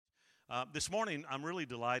This morning, I'm really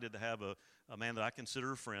delighted to have a man that I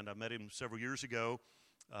consider a friend. I met him several years ago.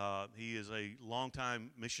 He is a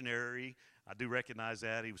longtime missionary. I do recognize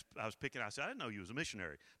that. I said, I didn't know he was a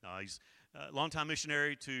missionary. No, he's a longtime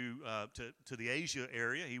missionary to the Asia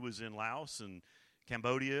area. He was in Laos and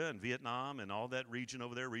Cambodia and Vietnam and all that region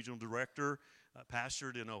over there, regional director,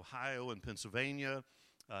 pastored in Ohio and Pennsylvania.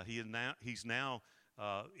 He's now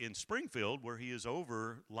in Springfield, where he is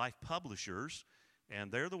over Life Publishers, and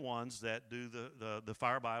they're the ones that do the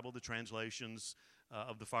Fire Bible, the translations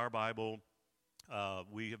of the Fire Bible.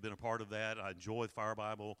 We have been a part of that. I enjoy the Fire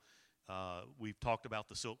Bible. We've talked about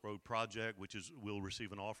the Silk Road Project, we'll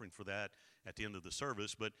receive an offering for that at the end of the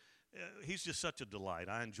service. But he's just such a delight.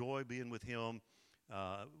 I enjoy being with him.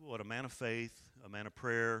 What a man of faith, a man of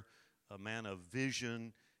prayer, a man of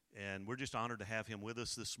vision. And we're just honored to have him with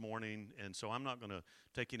us this morning. And so I'm not going to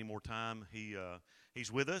take any more time.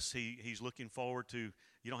 He's with us. He's looking forward to,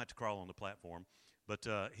 you don't have to crawl on the platform, but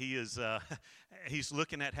he's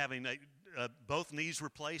looking at having both knees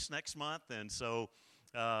replaced next month. And so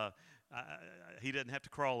he doesn't have to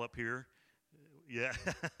crawl up here. Yeah.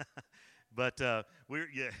 But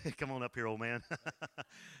come on up here, old man.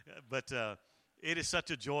 But it is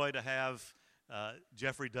such a joy to have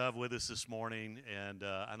Jeffery Dove with us this morning, and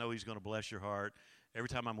I know he's going to bless your heart. Every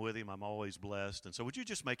time I'm with him, I'm always blessed. And so would you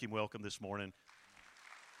just make him welcome this morning?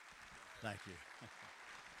 Thank you.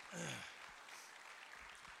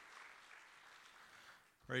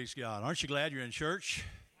 Praise God. Aren't you glad you're in church?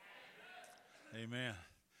 Amen.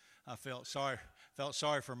 I felt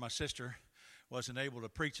sorry for my sister. Wasn't able to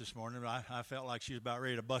preach this morning, but I felt like she was about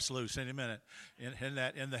ready to bust loose any minute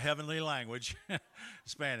in the heavenly language,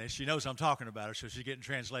 Spanish. She knows I'm talking about her, so she's getting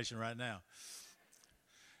translation right now.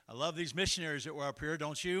 I love these missionaries that were up here,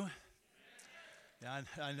 don't you? Yeah,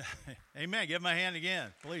 amen. Give them a hand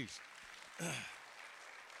again, please.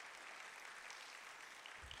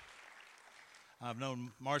 I've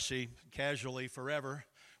known Marcy casually forever.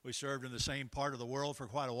 We served in the same part of the world for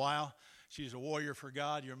quite a while. She's a warrior for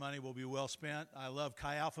God. Your money will be well spent. I love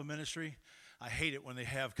Chi Alpha ministry. I hate it when they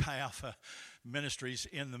have Chi Alpha ministries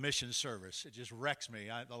in the mission service. It just wrecks me.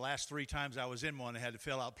 The last 3 times I was in one, I had to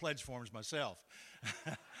fill out pledge forms myself.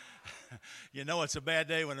 You know it's a bad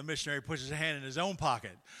day when a missionary puts his hand in his own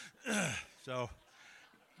pocket. So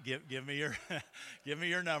give me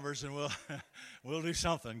your numbers and we'll do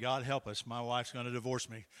something. God help us. My wife's going to divorce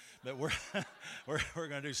me, but we're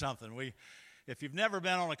going to do something. If you've never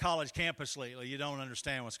been on a college campus lately, you don't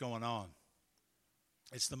understand what's going on.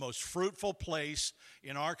 It's the most fruitful place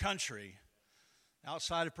in our country,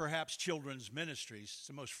 outside of perhaps children's ministries. It's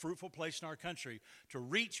the most fruitful place in our country to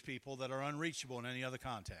reach people that are unreachable in any other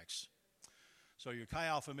context. So your Chi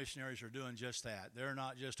Alpha missionaries are doing just that. They're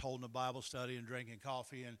not just holding a Bible study and drinking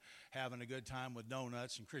coffee and having a good time with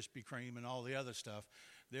donuts and Krispy Kreme and all the other stuff.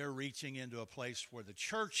 They're reaching into a place where the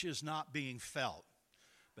church is not being felt.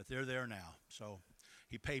 But they're there now. So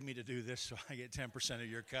he paid me to do this, so I get 10% of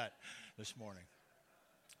your cut this morning.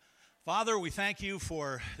 Father, we thank you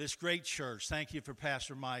for this great church. Thank you for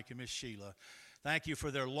Pastor Mike and Miss Sheila. Thank you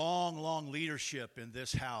for their long leadership in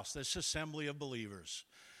this house, this assembly of believers.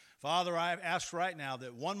 Father, I ask right now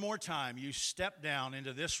that one more time you step down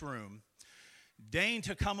into this room, deign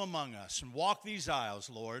to come among us and walk these aisles,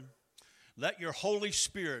 Lord. Let your Holy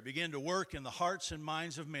Spirit begin to work in the hearts and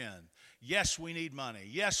minds of men. Yes, we need money.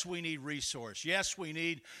 Yes, we need resource. Yes, we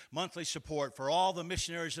need monthly support for all the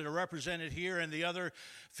missionaries that are represented here and the other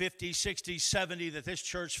 50, 60, 70 that this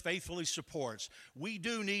church faithfully supports. We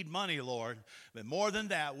do need money, Lord. But more than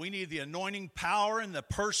that, we need the anointing power and the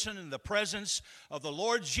person and the presence of the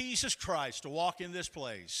Lord Jesus Christ to walk in this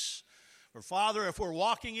place. For Father, if we're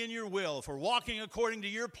walking in your will, if we're walking according to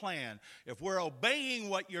your plan, if we're obeying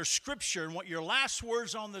what your scripture and what your last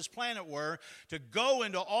words on this planet were, to go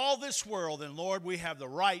into all this world, then Lord, we have the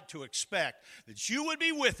right to expect that you would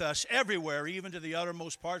be with us everywhere, even to the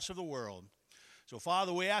uttermost parts of the world. So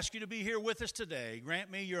Father, we ask you to be here with us today. Grant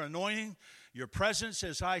me your anointing, your presence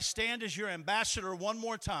as I stand as your ambassador one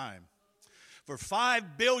more time. For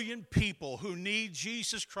 5 billion people who need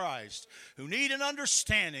Jesus Christ, who need an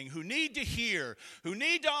understanding, who need to hear, who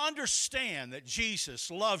need to understand that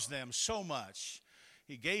Jesus loves them so much.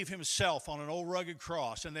 He gave himself on an old rugged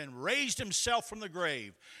cross and then raised himself from the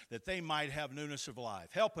grave that they might have newness of life.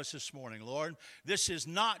 Help us this morning, Lord. This is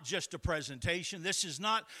not just a presentation. This is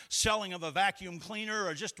not selling of a vacuum cleaner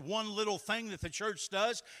or just one little thing that the church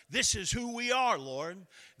does. This is who we are, Lord.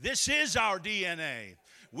 This is our DNA.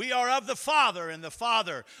 We are of the Father, and the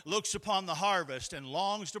Father looks upon the harvest and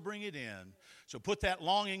longs to bring it in. So put that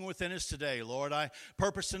longing within us today, Lord. I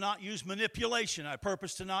purpose to not use manipulation. I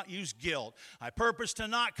purpose to not use guilt. I purpose to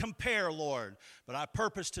not compare, Lord. But I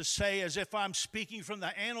purpose to say, as if I'm speaking from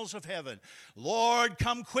the annals of heaven, Lord,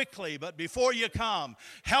 come quickly. But before you come,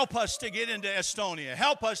 help us to get into Estonia.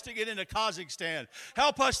 Help us to get into Kazakhstan.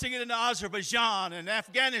 Help us to get into Azerbaijan and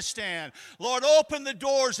Afghanistan. Lord, open the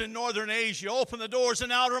doors in northern Asia. Open the doors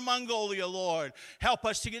in outer Mongolia, Lord. Help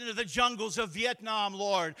us to get into the jungles of Vietnam,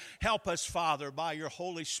 Lord. Help us, Father, by your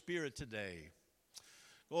Holy Spirit today.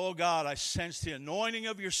 Oh God, I sense the anointing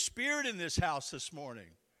of your Spirit in this house this morning.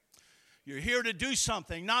 You're here to do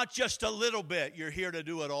something, not just a little bit. You're here to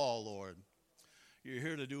do it all, Lord. You're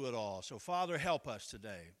here to do it all. So Father, help us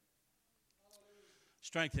today.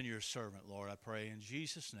 Strengthen your servant, Lord, I pray in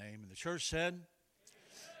Jesus' name. And the church said,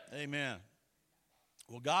 Amen.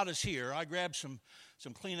 Well, God is here. I grabbed some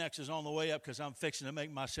Kleenexes on the way up because I'm fixing to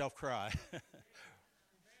make myself cry.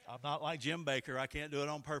 I'm not like Jim Baker. I can't do it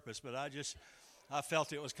on purpose, but I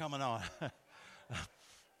felt it was coming on.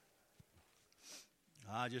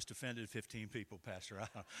 I just offended 15 people, Pastor.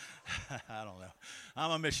 I don't know.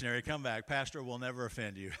 I'm a missionary. Come back. Pastor will never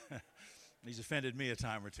offend you. He's offended me a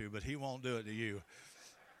time or two, but he won't do it to you.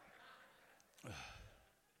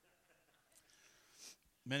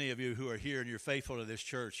 Many of you who are here and you're faithful to this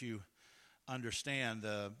church, you understand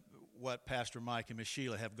what Pastor Mike and Miss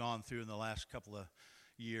Sheila have gone through in the last couple of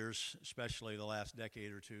years, especially the last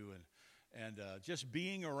decade or two. And just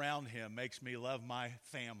being around him makes me love my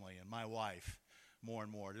family and my wife more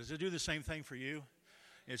and more. Does it do the same thing for you?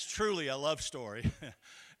 It's truly a love story.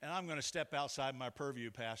 And I'm going to step outside my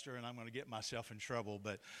purview, Pastor, and I'm going to get myself in trouble.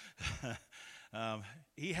 But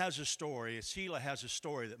he has a story. Sheila has a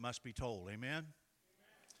story that must be told. Amen?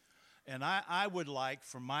 And I would like,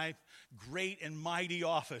 from my great and mighty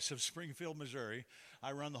office of Springfield, Missouri,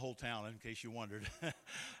 I run the whole town, in case you wondered.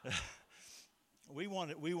 We want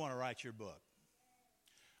to write your book.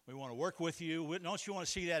 We want to work with you. Don't you want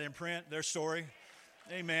to see that in print, their story?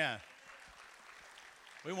 Amen.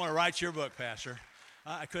 We want to write your book, Pastor.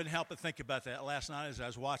 I couldn't help but think about that last night as I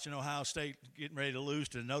was watching Ohio State getting ready to lose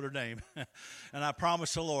to Notre Dame. And I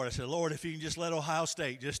promised the Lord, I said, Lord, if you can just let Ohio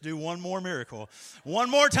State just do one more miracle. One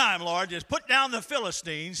more time, Lord, just put down the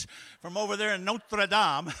Philistines from over there in Notre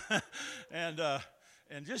Dame.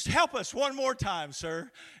 And just help us one more time,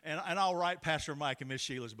 sir. And I'll write Pastor Mike and Miss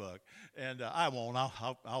Sheila's book. And I won't.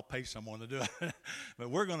 I'll pay someone to do it. But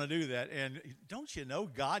we're going to do that. And don't you know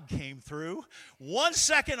God came through? 1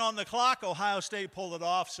 second on the clock, Ohio State pulled it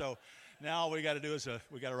off. So now all we got to do is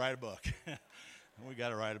we got to write a book. We got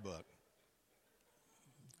to write a book.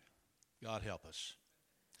 God help us.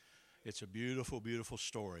 It's a beautiful, beautiful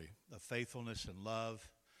story of faithfulness and love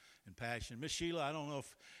and passion. Miss Sheila, I don't know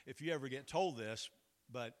if you ever get told this,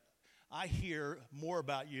 but I hear more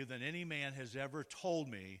about you than any man has ever told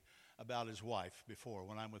me about his wife before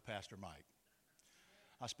when I'm with Pastor Mike.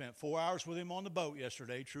 I spent 4 hours with him on the boat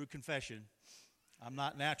yesterday, true confession. I'm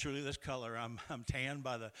not naturally this color. I'm tanned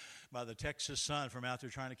by the Texas sun from out there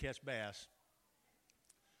trying to catch bass.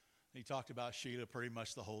 He talked about Sheila pretty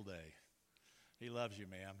much the whole day. He loves you,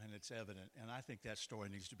 ma'am, and it's evident. And I think that story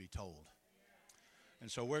needs to be told.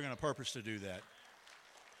 And so we're going to purpose to do that.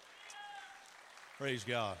 Praise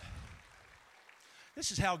God.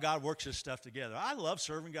 This is how God works this stuff together. I love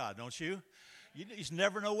serving God, don't you? You just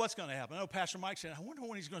never know what's going to happen. I know Pastor Mike said, I wonder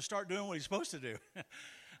when he's going to start doing what he's supposed to do.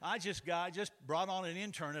 God just brought on an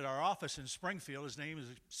intern at our office in Springfield. His name is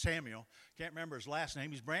Samuel. Can't remember his last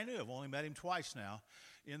name. He's brand new. I've only met him twice now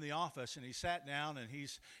in the office. And he sat down, and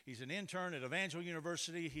he's an intern at Evangel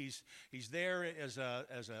University. He's there as a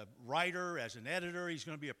writer, as an editor. He's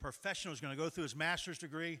going to be a professional. He's going to go through his master's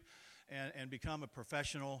degree and become a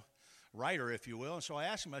professional writer, if you will. And so I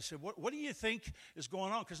asked him, I said, what do you think is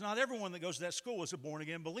going on? Because not everyone that goes to that school is a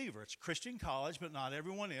born-again believer. It's a Christian college, but not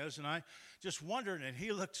everyone is. And I just wondered, and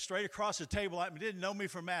he looked straight across the table at me, didn't know me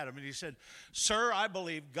from Adam, and he said, Sir, I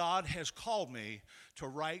believe God has called me to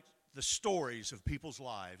write the stories of people's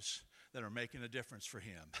lives that are making a difference for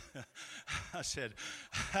him. I said,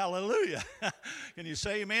 hallelujah. Can you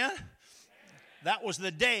say amen? That was the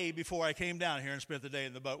day before I came down here and spent the day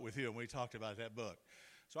in the boat with you, and we talked about that book.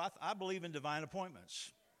 So I believe in divine appointments.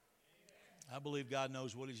 I believe God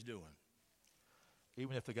knows what he's doing,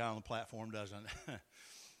 even if the guy on the platform doesn't.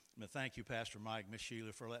 But thank you, Pastor Mike, Miss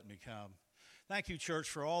Sheila, for letting me come. Thank you, church,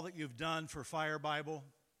 for all that you've done for Fire Bible.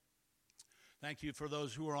 Thank you for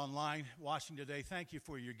those who are online watching today. Thank you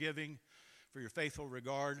for your giving, for your faithful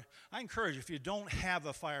regard. I encourage you, if you don't have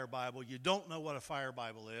a Fire Bible, you don't know what a Fire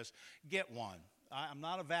Bible is, get one. I'm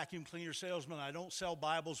not a vacuum cleaner salesman. I don't sell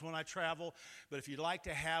Bibles when I travel. But if you'd like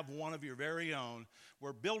to have one of your very own,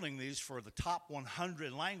 we're building these for the top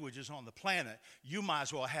 100 languages on the planet. You might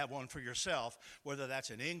as well have one for yourself, whether that's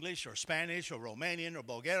in English or Spanish or Romanian or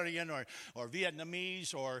Bulgarian or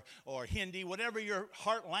Vietnamese or Hindi, whatever your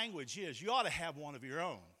heart language is. You ought to have one of your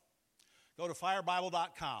own. Go to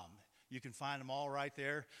firebible.com. You can find them all right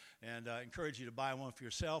there, and I encourage you to buy one for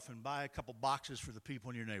yourself and buy a couple boxes for the people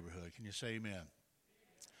in your neighborhood. Can you say amen?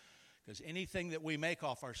 Because anything that we make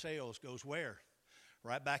off our sales goes where?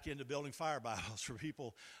 Right back into building Fire Bibles for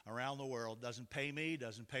people around the world. Doesn't pay me,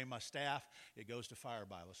 doesn't pay my staff. It goes to Fire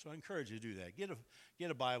Bible. So I encourage you to do that.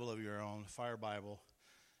 Get a Bible of your own, firebible.com.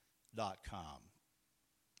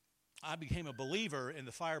 I became a believer in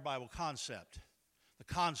the Fire Bible concept. The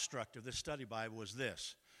construct of this study Bible was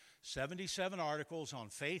this: 77 articles on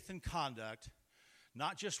faith and conduct,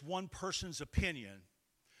 not just one person's opinion,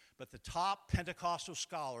 but the top Pentecostal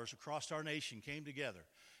scholars across our nation came together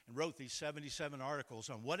and wrote these 77 articles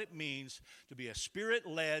on what it means to be a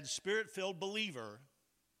Spirit-led, Spirit-filled believer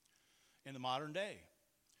in the modern day.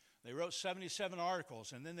 They wrote 77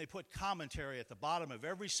 articles, and then they put commentary at the bottom of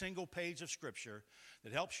every single page of Scripture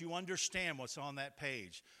that helps you understand what's on that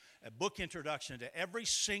page. A book introduction to every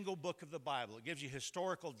single book of the Bible. It gives you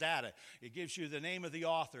historical data. It gives you the name of the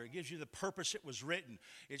author. It gives you the purpose it was written.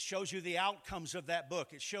 It shows you the outcomes of that book.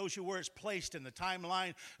 It shows you where it's placed in the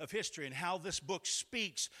timeline of history and how this book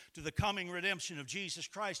speaks to the coming redemption of Jesus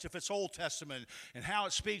Christ if it's Old Testament, and how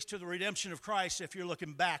it speaks to the redemption of Christ if you're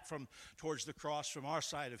looking back towards the cross from our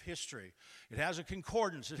side of history. It has a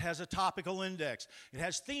concordance. It has a topical index. It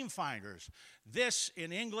has theme finders. This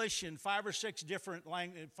in English in 5 or 6 different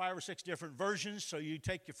versions, so you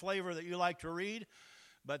take your flavor that you like to read.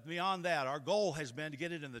 But beyond that, our goal has been to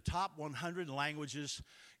get it in the top 100 languages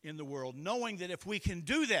in the world, knowing that if we can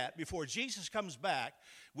do that before Jesus comes back,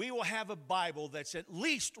 we will have a Bible that's at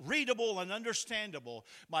least readable and understandable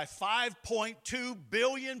by 5.2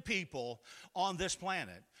 billion people on this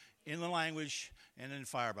planet in the language and in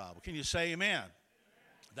Fire Bible. Can you say amen?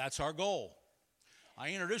 That's our goal.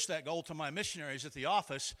 I introduced that goal to my missionaries at the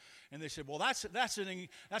office, and they said, well, that's an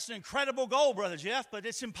incredible goal, Brother Jeff, but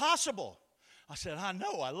it's impossible. I said, I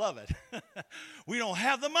know, I love it. We don't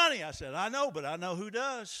have the money. I said, I know, but I know who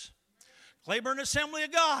does. Claiborne Assembly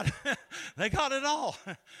of God. They got it all.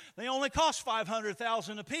 They only cost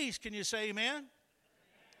 $500,000 apiece. Can you say amen?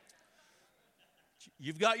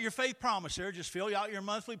 You've got your faith promise there. Just fill out your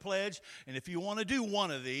monthly pledge. And if you want to do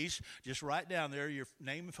one of these, just write down there your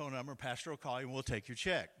name and phone number. Pastor will call you and we'll take your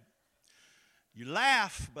check. You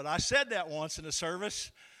laugh, but I said that once in a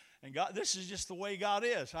service. And God, this is just the way God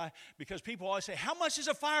is. Because people always say, how much does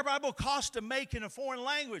a Fire Bible cost to make in a foreign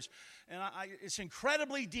language? And it's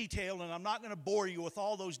incredibly detailed, and I'm not going to bore you with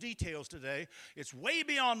all those details today. It's way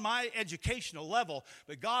beyond my educational level,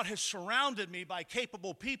 but God has surrounded me by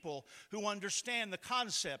capable people who understand the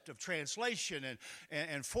concept of translation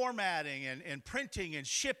and formatting and printing and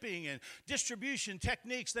shipping and distribution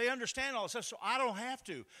techniques. They understand all this stuff, so I don't have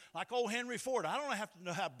to. Like old Henry Ford, I don't have to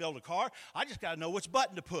know how to build a car. I just got to know which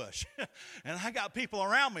button to push. And I got people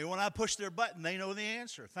around me, when I push their button, they know the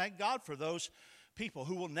answer. Thank God for those people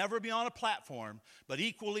who will never be on a platform, but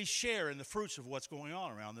equally share in the fruits of what's going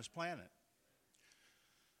on around this planet.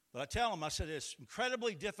 But I tell them, I said, it's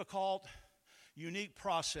incredibly difficult, unique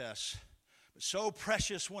process, but so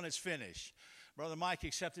precious when it's finished. Brother Mike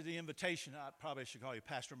accepted the invitation. I probably should call you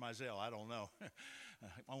Pastor Mizell. I don't know.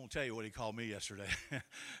 I won't tell you what he called me yesterday.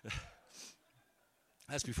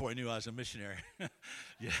 That's before he knew I was a missionary.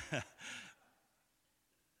 Yeah.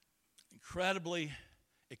 Incredibly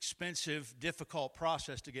expensive, difficult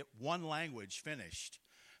process to get one language finished.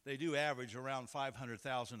 They do average around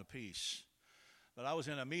 $500,000 apiece. But I was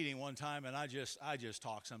in a meeting one time, and I just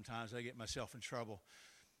talk sometimes. I get myself in trouble.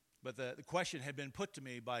 But the question had been put to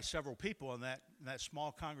me by several people in that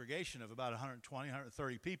small congregation of about 120,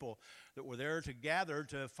 130 people that were there to gather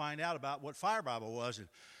to find out about what Fire Bible was.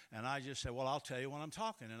 And I just said, well, I'll tell you when I'm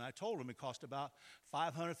talking. And I told them it cost about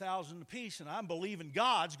 $500,000 apiece, and I'm believing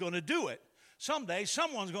God's going to do it. Someday,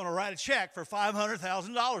 someone's going to write a check for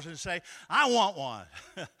 $500,000 and say, I want one.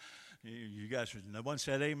 You guys, no one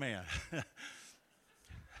said amen.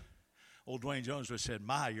 Old Dwayne Jones would have said,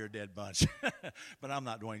 my, you're a dead bunch. But I'm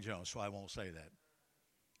not Dwayne Jones, so I won't say that.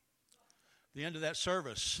 At the end of that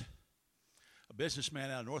service, a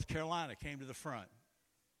businessman out of North Carolina came to the front.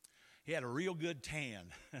 He had a real good tan.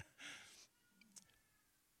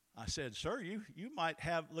 I said, sir, you might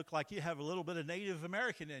look like you have a little bit of Native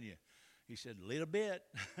American in you. He said, a little bit,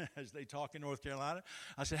 as they talk in North Carolina.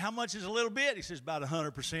 I said, how much is a little bit? He says, about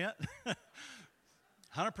 100%.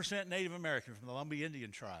 100% Native American from the Lumbee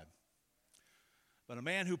Indian tribe. But a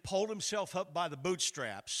man who pulled himself up by the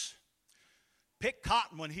bootstraps, picked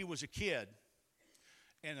cotton when he was a kid,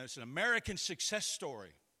 and it's an American success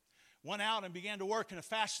story. Went out and began to work in a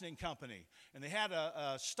fastening company, and they had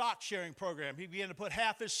a stock sharing program. He began to put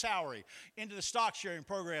half his salary into the stock sharing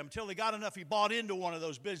program until he got enough. He bought into one of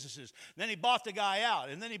those businesses. Then he bought the guy out,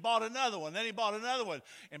 and then he bought another one. Then he bought another one.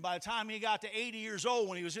 And by the time he got to 80 years old,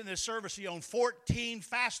 when he was in this service, he owned 14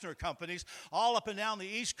 fastener companies all up and down the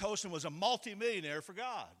East Coast and was a multimillionaire for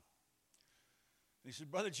God. He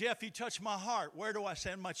said, Brother Jeff, you touched my heart. Where do I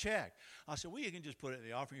send my check? I said, well, you can just put it in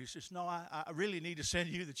the offering. He says, no, I really need to send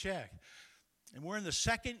you the check. And we're in the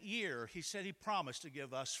second year. He said he promised to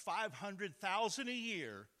give us $500,000 a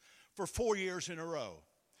year for 4 years in a row.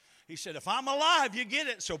 He said, if I'm alive, you get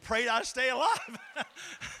it, so pray I stay alive.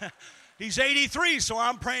 He's 83, so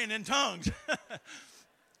I'm praying in tongues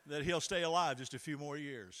that he'll stay alive just a few more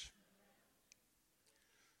years.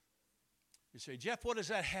 You say, Jeff, what does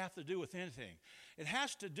that have to do with anything? It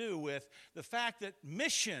has to do with the fact that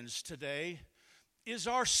missions today is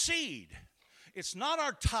our seed. It's not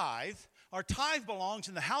our tithe. Our tithe belongs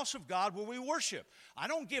in the house of God where we worship. I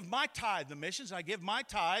don't give my tithe to missions. I give my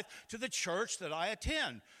tithe to the church that I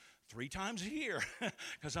attend 3 times a year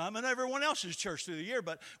because I'm in everyone else's church through the year,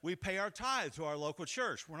 but we pay our tithe to our local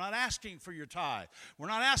church. We're not asking for your tithe. We're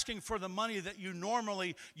not asking for the money that you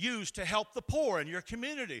normally use to help the poor in your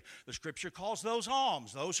community. The Scripture calls those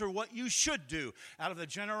alms. Those are what you should do out of the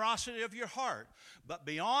generosity of your heart. But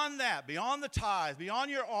beyond that, beyond the tithe, beyond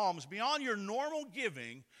your alms, beyond your normal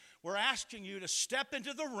giving, we're asking you to step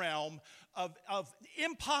into the realm of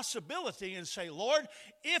impossibility and say, Lord,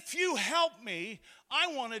 if you help me,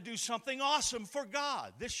 I want to do something awesome for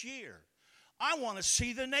God this year. I want to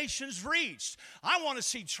see the nations reached. I want to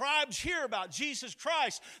see tribes hear about Jesus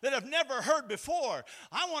Christ that have never heard before.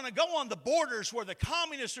 I want to go on the borders where the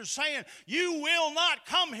communists are saying, you will not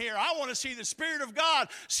come here. I want to see the Spirit of God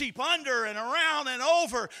seep under and around and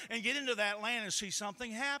over and get into that land and see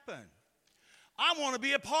something happen. I want to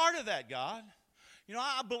be a part of that, God. You know,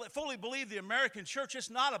 I fully believe the American church, it's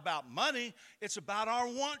not about money. It's about our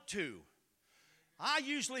want to. I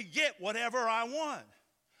usually get whatever I want.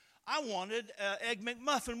 I wanted Egg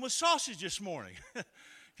McMuffin with sausage this morning.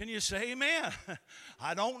 Can you say amen?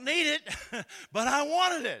 I don't need it, but I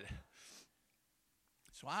wanted it.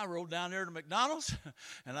 So I rode down there to McDonald's,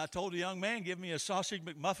 and I told the young man, give me a sausage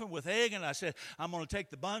McMuffin with egg, and I said, I'm going to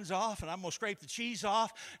take the buns off, and I'm going to scrape the cheese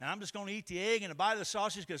off, and I'm just going to eat the egg and bite the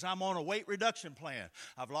sausage because I'm on a weight reduction plan.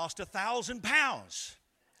 I've lost 1,000 pounds.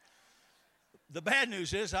 The bad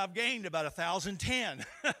news is I've gained about 1,010.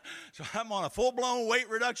 So I'm on a full-blown weight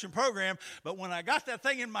reduction program, but when I got that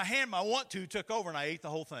thing in my hand, my want-to took over, and I ate the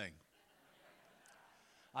whole thing.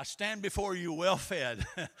 I stand before you well-fed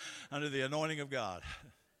under the anointing of God.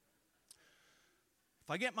 If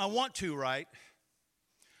I get my want-to right,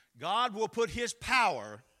 God will put His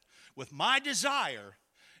power with my desire,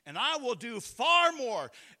 and I will do far more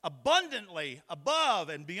abundantly above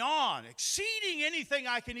and beyond, exceeding anything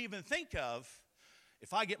I can even think of.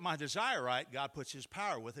 If I get my desire right, God puts His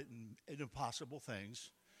power with it, and impossible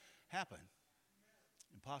things happen.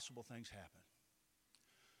 Impossible things happen.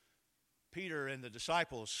 Peter and the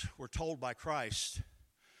disciples were told by Christ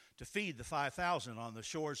to feed the 5,000 on the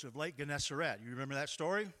shores of Lake Gennesaret. You remember that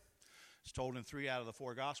story? It's told in 3 out of the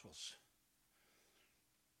 4 Gospels.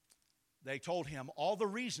 They told him all the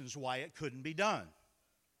reasons why it couldn't be done.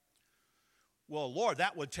 Well, Lord,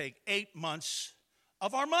 that would take 8 months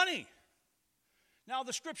of our money. Now,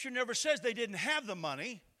 the Scripture never says they didn't have the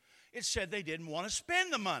money. It said they didn't want to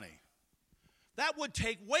spend the money. That would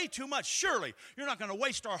take way too much. Surely, you're not going to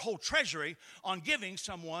waste our whole treasury on giving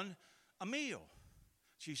someone a meal.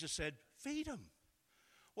 Jesus said, feed them.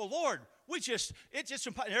 Well, Lord,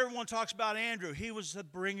 everyone talks about Andrew. He was the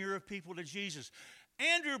bringer of people to Jesus.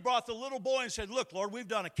 Andrew brought the little boy and said, look, Lord, we've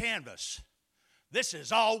done a canvas. This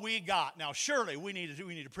is all we got. Now, surely we need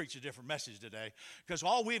to preach a different message today because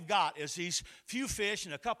all we've got is these few fish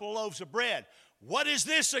and a couple of loaves of bread. What is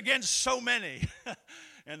this against so many?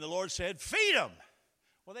 And the Lord said, feed them.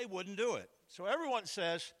 Well, they wouldn't do it. So everyone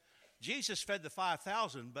says, Jesus fed the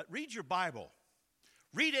 5,000, but read your Bible.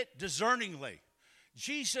 Read it discerningly.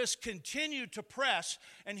 Jesus continued to press,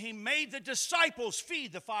 and He made the disciples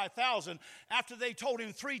feed the 5,000 after they told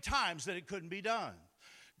Him 3 times that it couldn't be done.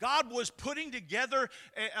 God was putting together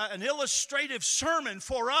an illustrative sermon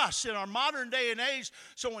for us in our modern day and age.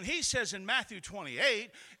 So when He says in Matthew 28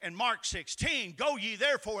 and Mark 16, go ye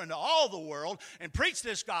therefore into all the world and preach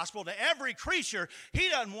this gospel to every creature, He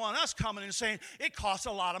doesn't want us coming and saying, it costs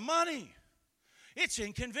a lot of money. It's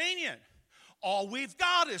inconvenient. All we've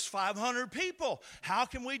got is 500 people. How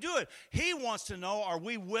can we do it? He wants to know, are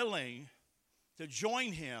we willing to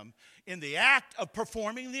join him in the act of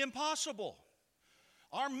performing the impossible?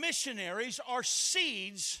 Our missionaries are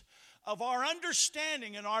seeds of our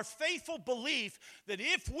understanding and our faithful belief that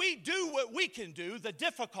if we do what we can do, the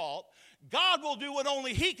difficult, God will do what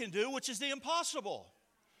only he can do, which is the impossible.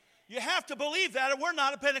 You have to believe that, or we're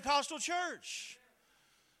not a Pentecostal church.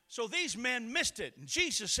 So these men missed it. And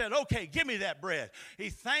Jesus said, okay, give me that bread. He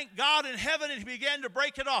thanked God in heaven and he began to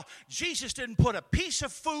break it off. Jesus didn't put a piece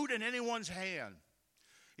of food in anyone's hand.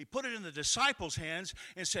 He put it in the disciples' hands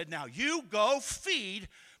and said, now you go feed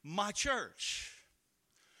my church.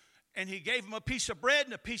 And he gave them a piece of bread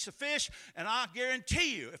and a piece of fish. And I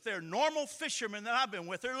guarantee you, if they're normal fishermen that I've been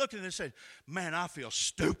with, they're looking and saying, man, I feel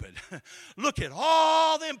stupid. Look at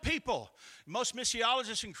all them people. Most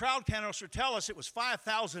missiologists and crowd counters would tell us it was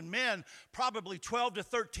 5,000 men, probably 12 to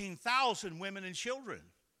 13,000 women and children.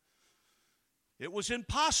 It was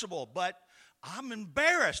impossible, but I'm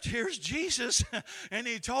embarrassed. Here's Jesus, and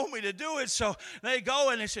he told me to do it. So they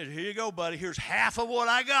go, and they said, here you go, buddy. Here's half of what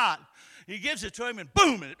I got. He gives it to him, and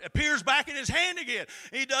boom, it appears back in his hand again.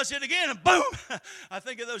 He does it again, and boom. I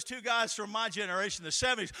think of those two guys from my generation, the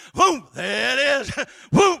 70s. Boom, there it is.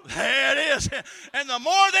 Boom, there it is. And the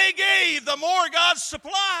more they gave, the more God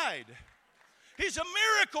supplied. He's a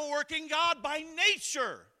miracle-working God by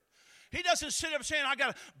nature. He doesn't sit up saying, I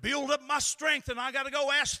got to build up my strength and I got to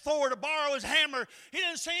go ask Thor to borrow his hammer. He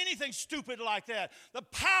didn't say anything stupid like that. The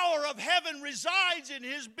power of heaven resides in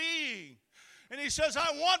his being. And he says,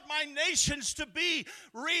 I want my nations to be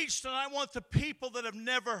reached, and I want the people that have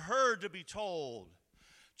never heard to be told.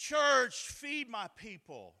 Church, feed my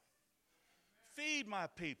people. Feed my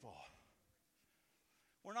people.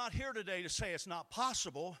 We're not here today to say it's not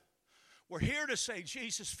possible. We're here to say,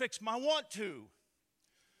 Jesus, fix my want to.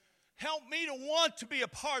 Help me to want to be a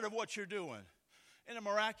part of what you're doing in a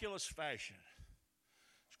miraculous fashion.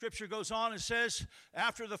 Scripture goes on and says,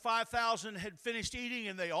 after the 5,000 had finished eating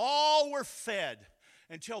and they all were fed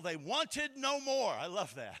until they wanted no more. I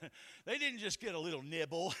love that. They didn't just get a little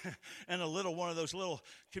nibble and a little one of those little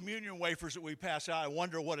communion wafers that we pass out. I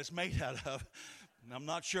wonder what it's made out of. I'm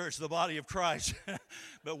not sure it's the body of Christ,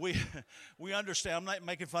 but we understand. I'm not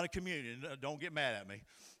making fun of communion. Don't get mad at me.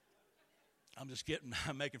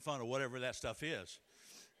 I'm making fun of whatever that stuff is.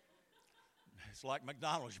 It's like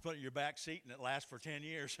McDonald's. You put it in your back seat and it lasts for 10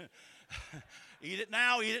 years. Eat it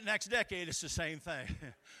now, eat it next decade. It's the same thing.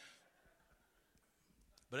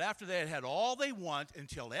 But after they had had all they want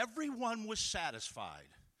until everyone was satisfied,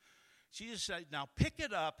 Jesus said, now pick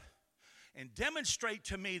it up and demonstrate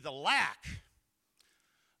to me the lack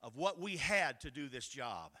of what we had to do this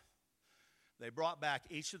job. They brought back,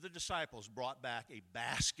 each of the disciples brought back a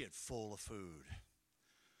basket full of food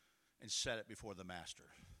and set it before the master.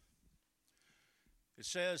 It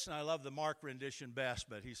says, and I love the Mark rendition best,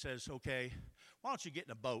 but he says, okay, why don't you get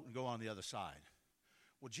in a boat and go on the other side?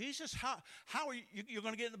 Well, Jesus, how are you're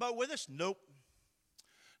going to get in the boat with us? Nope.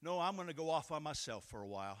 No, I'm going to go off by myself for a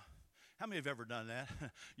while. How many have ever done that?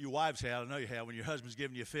 You wives have, I know you have, when your husband's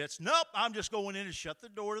giving you fits. Nope, I'm just going in and shut the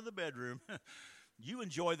door to the bedroom. You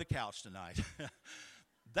enjoy the couch tonight.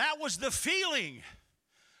 That was the feeling.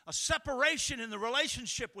 A separation in the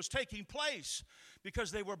relationship was taking place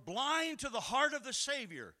because they were blind to the heart of the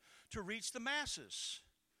Savior to reach the masses.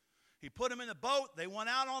 He put them in the boat. They went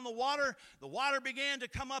out on the water. The water began to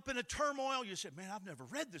come up in a turmoil. You said, man, I've never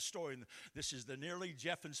read this story. This is the nearly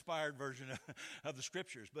Jeff-inspired version of the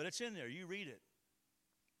Scriptures, but it's in there. You read it.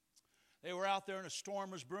 They were out there and a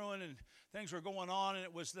storm was brewing and things were going on, and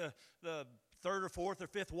it was the third or fourth or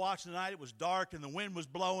fifth watch of the night. It was dark and the wind was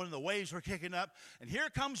blowing and the waves were kicking up. And here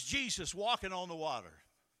comes Jesus walking on the water.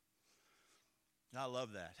 I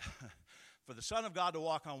love that. For the Son of God to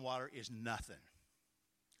walk on water is nothing.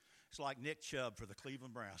 It's like Nick Chubb for the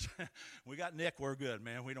Cleveland Browns. We got Nick, we're good,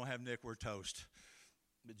 man. We don't have Nick, we're toast.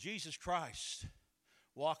 But Jesus Christ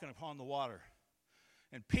walking upon the water.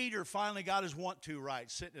 And Peter finally got his want to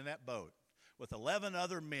right, sitting in that boat with 11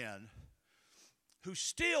 other men who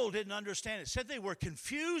still didn't understand it. Said they were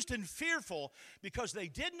confused and fearful because they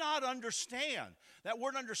did not understand. That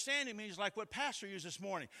word understanding means like what Pastor used this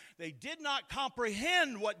morning. They did not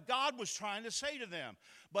comprehend what God was trying to say to them.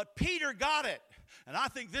 But Peter got it. And I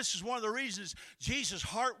think this is one of the reasons Jesus'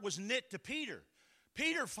 heart was knit to Peter.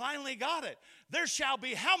 Peter finally got it. There shall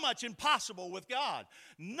be how much impossible with God?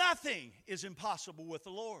 Nothing is impossible with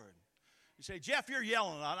the Lord. You say, Jeff, you're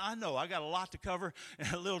yelling. I know. I got a lot to cover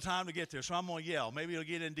and a little time to get there, so I'm going to yell. Maybe it'll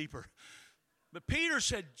get in deeper. But Peter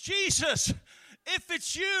said, Jesus, if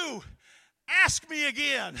it's you, Ask me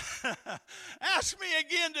again. Ask me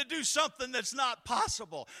again to do something that's not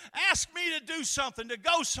possible. Ask me to do something, to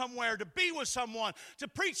go somewhere, to be with someone, to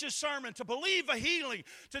preach a sermon, to believe a healing,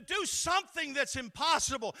 to do something that's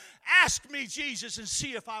impossible. Ask me, Jesus, and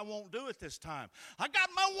see if I won't do it this time. I got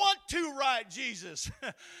my want to right, Jesus.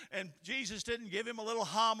 And Jesus didn't give him a little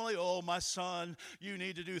homily. Oh, my son, you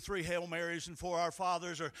need to do 3 Hail Marys and 4 Our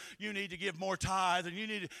Fathers, or you need to give more tithe, and you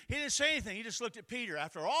need to. He didn't say anything. He just looked at Peter.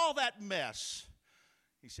 After all that mess,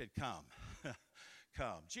 he said, come,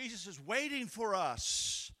 come. Jesus is waiting for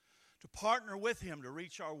us to partner with him to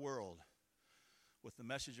reach our world with the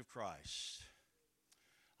message of Christ.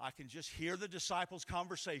 I can just hear the disciples'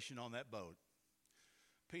 conversation on that boat.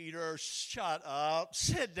 Peter, shut up,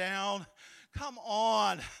 sit down, come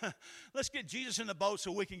on. Let's get Jesus in the boat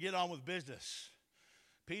so we can get on with business.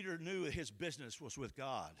 Peter knew his business was with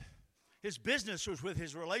God. His business was with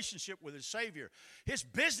his relationship with his Savior. His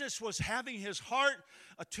business was having his heart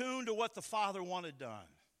attuned to what the Father wanted done.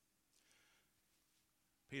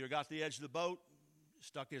 Peter got to the edge of the boat,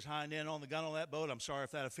 stuck his hind end on the gun on that boat. I'm sorry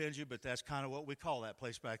if that offends you, but that's kind of what we call that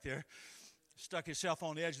place back there. Stuck himself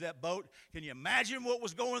on the edge of that boat. Can you imagine what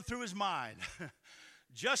was going through his mind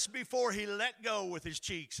just before he let go with his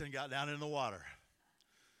cheeks and got down in the water?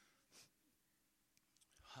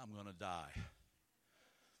 I'm going to die.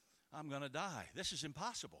 I'm going to die. This is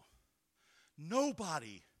impossible.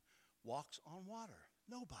 Nobody walks on water.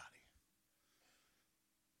 Nobody.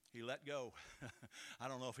 He let go. I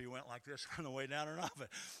don't know if he went like this on the way down or not, but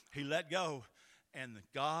he let go, and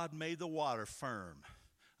God made the water firm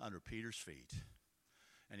under Peter's feet.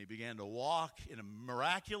 And he began to walk in a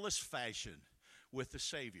miraculous fashion with the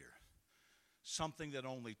Savior. Something that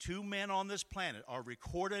only 2 men on this planet are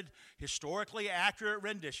recorded, historically accurate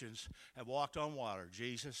renditions, have walked on water,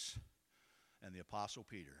 Jesus and the Apostle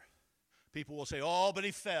Peter. People will say, oh, but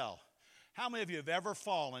he fell. How many of you have ever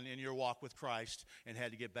fallen in your walk with Christ and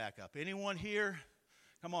had to get back up? Anyone here?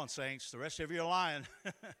 Come on, saints. The rest of you are lying.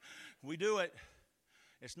 We do it.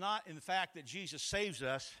 It's not in the fact that Jesus saves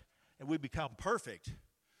us and we become perfect.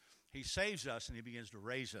 He saves us and he begins to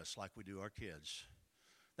raise us like we do our kids.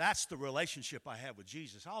 That's the relationship I have with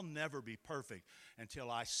Jesus. I'll never be perfect until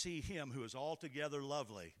I see him who is altogether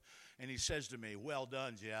lovely. And he says to me, well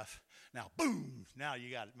done, Jeff. Now, boom, now you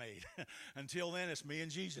got it made. Until then, it's me and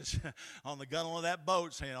Jesus on the gunnel of that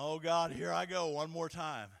boat saying, oh, God, here I go one more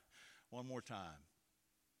time. One more time.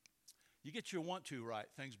 You get your want to right,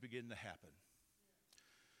 things begin to happen.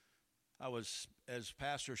 As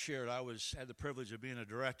Pastor shared, had the privilege of being a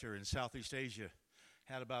director in Southeast Asia.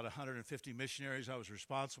 Had about 150 missionaries I was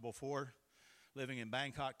responsible for, living in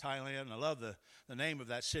Bangkok, Thailand. I love the name of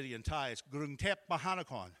that city in Thai. It's Grungtep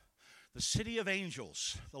Mahanakhon, the city of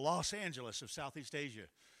angels, the Los Angeles of Southeast Asia.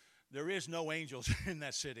 There is no angels in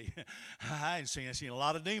that city. I've seen a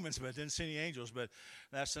lot of demons, but didn't see any angels. But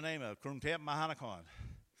that's the name of it, Grungtep Mahanakhon.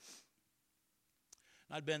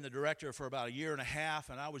 I'd been the director for about 1.5 years,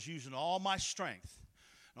 and I was using all my strength,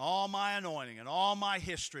 and all my anointing, and all my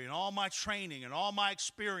history, and all my training, and all my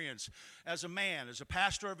experience as a man, as a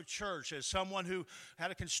pastor of a church, as someone who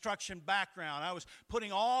had a construction background. I was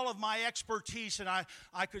putting all of my expertise, and I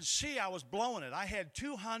could see I was blowing it. I had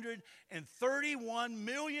 231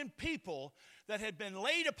 million people that had been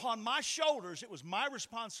laid upon my shoulders. It was my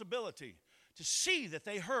responsibility to see that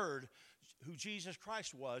they heard who Jesus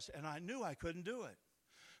Christ was, and I knew I couldn't do it.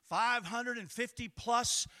 550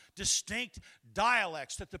 plus distinct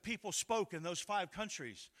dialects that the people spoke in those 5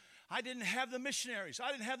 countries. I didn't have the missionaries.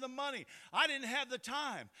 I didn't have the money. I didn't have the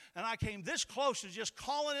time. And I came this close to just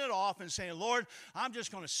calling it off and saying, Lord, I'm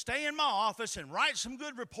just going to stay in my office and write some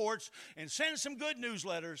good reports and send some good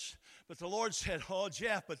newsletters. But the Lord said, oh,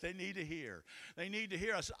 Jeff, but they need to hear. They need to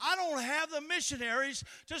hear. I said, I don't have the missionaries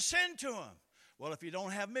to send to them. Well, if you don't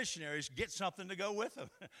have missionaries, get something to go with them.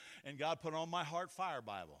 And God put on my heart Fire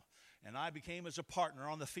Bible. And I became as a partner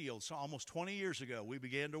on the field. So almost 20 years ago, we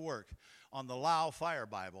began to work on the Lao Fire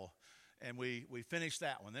Bible. And we finished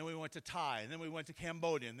that one. Then we went to Thai. And then we went to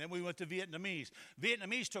Cambodia. And then we went to Vietnamese.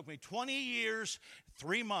 Vietnamese took me 20 years,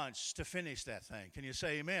 3 months to finish that thing. Can you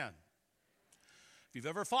say amen? If you've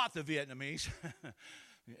ever fought the Vietnamese,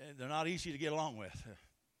 they're not easy to get along with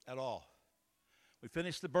at all. We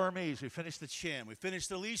finished the Burmese, we finished the Chin, we finished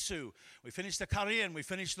the Lisu, we finished the Karen, we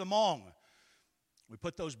finished the Hmong. We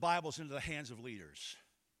put those Bibles into the hands of leaders,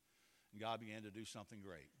 and God began to do something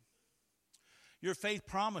great. Your faith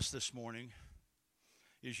promise this morning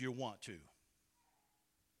is your want to.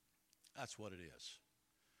 That's what it is.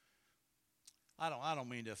 I don't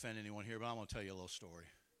mean to offend anyone here, but I'm going to tell you a little story.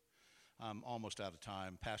 I'm almost out of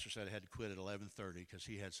time. Pastor said I had to quit at 11:30 because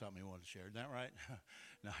he had something he wanted to share. Isn't that right?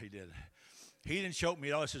 No, he didn't. He didn't choke me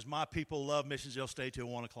at all. He says, my people love missions. They'll stay till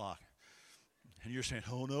 1 o'clock. And you're saying,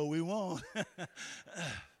 oh, no, we won't.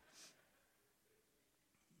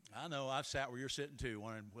 I know. I've sat where you're sitting, too,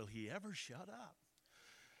 wondering, will he ever shut up?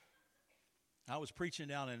 I was preaching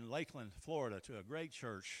down in Lakeland, Florida, to a great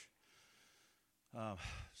church,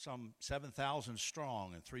 some 7,000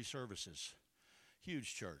 strong in 3 services.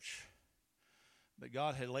 Huge church. But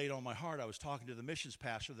God had laid on my heart. I was talking to the missions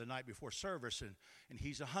pastor the night before service, and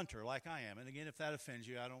he's a hunter like I am. And again, if that offends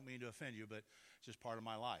you, I don't mean to offend you, but it's just part of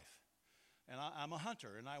my life. And I'm a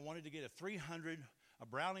hunter, and I wanted to get a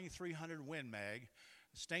Browning 300 Win Mag,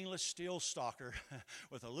 stainless steel stalker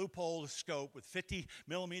with a loophole scope with 50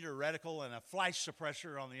 millimeter reticle and a flash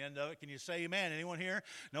suppressor on the end of it. Can you say amen? Anyone here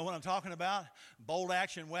know what I'm talking about? Bolt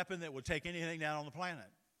action weapon that would take anything down on the planet.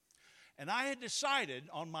 And I had decided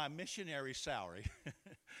on my missionary salary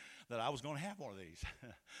that I was going to have one of these.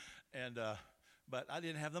 But I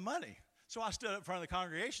didn't have the money. So I stood up in front of the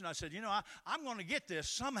congregation. I said, I'm going to get this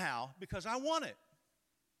somehow because I want it.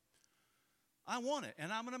 I want it,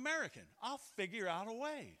 and I'm an American. I'll figure out a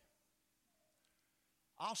way.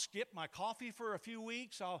 I'll skip my coffee for a few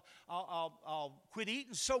weeks. I'll quit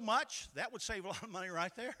eating so much. That would save a lot of money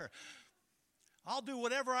right there. I'll do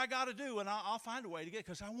whatever I got to do, and I'll find a way to get it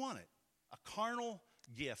because I want it. A carnal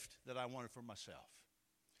gift that I wanted for myself.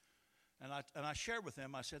 And I shared with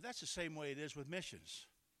them, I said, that's the same way it is with missions.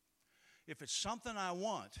 If it's something I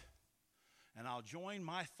want, and I'll join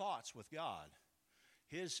my thoughts with God,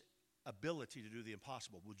 His ability to do the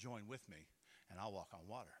impossible will join with me, and I'll walk on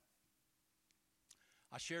water.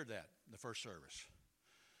 I shared that in the first service.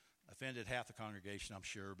 Offended half the congregation, I'm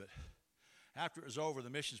sure, but after it was over, the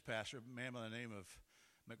missions pastor, a man by the name of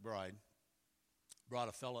McBride, brought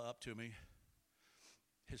a fella up to me.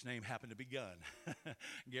 His name happened to be Gunn.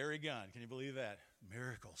 Gary Gunn. Can you believe that?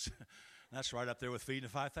 Miracles. That's right up there with feeding the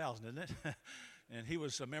 5,000, isn't it? And he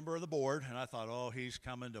was a member of the board, and I thought, oh, he's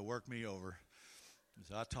coming to work me over.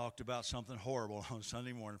 So I talked about something horrible on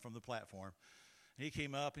Sunday morning from the platform. He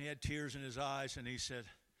came up, and he had tears in his eyes, and he said,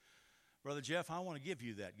 Brother Jeff, I want to give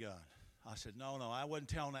you that gun. I said, no, I wasn't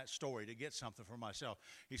telling that story to get something for myself.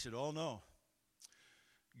 He said, oh, no.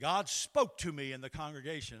 God spoke to me in the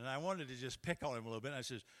congregation, and I wanted to just pick on him a little bit. And I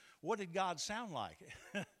said, what did God sound like?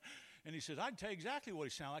 And he said, I can tell you exactly what he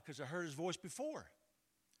sounded like because I heard his voice before.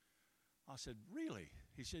 I said, really?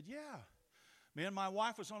 He said, yeah. Me and my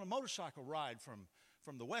wife was on a motorcycle ride from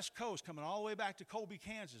the West Coast coming all the way back to Colby,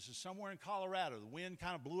 Kansas, and somewhere in Colorado. The wind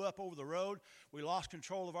kind of blew up over the road. We lost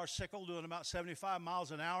control of our sickle doing about 75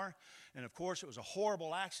 miles an hour. And, of course, it was a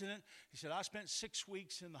horrible accident. He said, I spent 6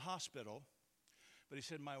 weeks in the hospital. But he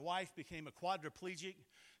said, my wife became a quadriplegic.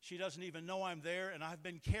 She doesn't even know I'm there, and I've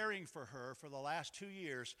been caring for her for the last 2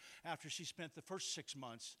 years after she spent the first 6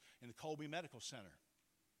 months in the Colby Medical Center.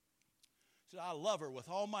 He said, I love her with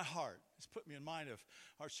all my heart. It's put me in mind of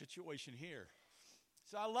our situation here.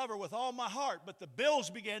 He said, I love her with all my heart, but the bills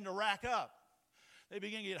began to rack up. They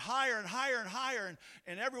began to get higher and higher and higher,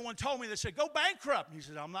 and everyone told me, they said, go bankrupt. And he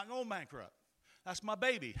said, I'm not going bankrupt. That's my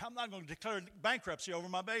baby. I'm not going to declare bankruptcy over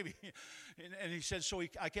my baby. And he said, so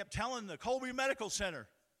I kept telling the Colby Medical Center,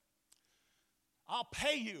 I'll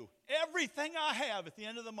pay you. Everything I have at the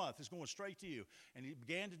end of the month is going straight to you. And he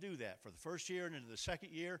began to do that for the first year and into the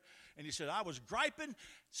second year. And he said, I was griping,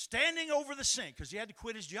 standing over the sink, because he had to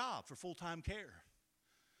quit his job for full-time care.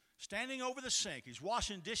 Standing over the sink. He's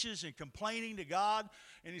washing dishes and complaining to God.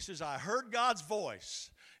 And he says, I heard God's voice.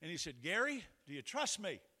 And he said, Gary, do you trust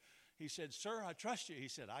me? He said, sir, I trust you. He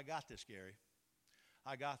said, I got this, Gary.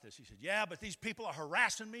 I got this. He said, yeah, but these people are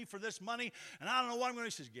harassing me for this money, and I don't know what I'm going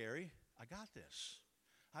to do. He says, Gary, I got this.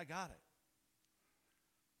 I got it.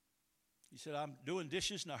 He said, I'm doing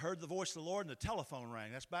dishes, and I heard the voice of the Lord, and the telephone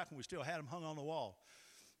rang. That's back when we still had them hung on the wall.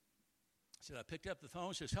 He said, I picked up the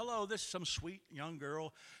phone, says, hello, this is some sweet young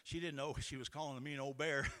girl. She didn't know she was calling a mean old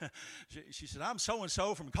bear. She said, I'm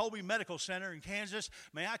so-and-so from Colby Medical Center in Kansas.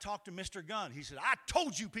 May I talk to Mr. Gunn? He said, I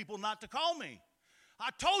told you people not to call me. I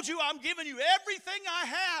told you I'm giving you everything I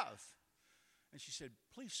have. And she said,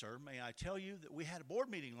 please, sir, may I tell you that we had a board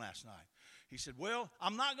meeting last night? He said, well,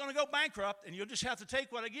 I'm not going to go bankrupt, and you'll just have to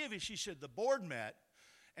take what I give you. She said, the board met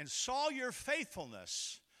and saw your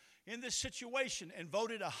faithfulness in this situation and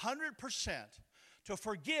voted 100% to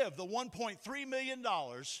forgive the $1.3 million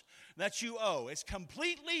that you owe. It's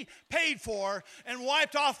completely paid for and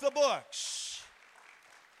wiped off the books.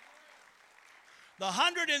 The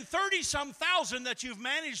 130-some thousand that you've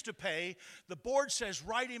managed to pay, the board says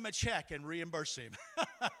write him a check and reimburse him.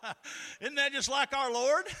 Isn't that just like our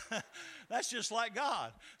Lord? That's just like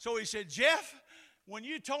God. So he said, Jeff, when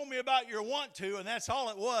you told me about your want to, and that's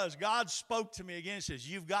all it was, God spoke to me again and says,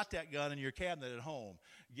 you've got that gun in your cabinet at home.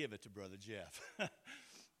 Give it to Brother Jeff.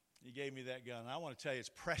 He gave me that gun. I want to tell you,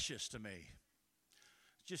 it's precious to me.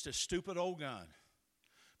 It's just a stupid old gun.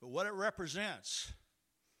 But what it represents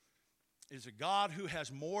is a God who has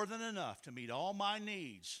more than enough to meet all my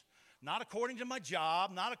needs, not according to my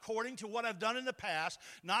job, not according to what I've done in the past,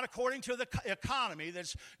 not according to the economy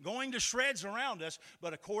that's going to shreds around us,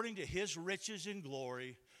 but according to his riches and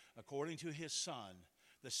glory, according to his Son,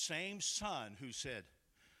 the same Son who said,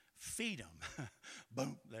 feed them.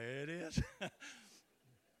 Boom, there it is.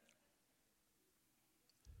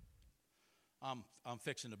 I'm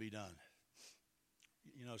fixing to be done.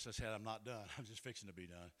 You notice I said I'm not done. I'm just fixing to be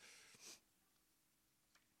done.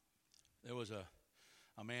 There was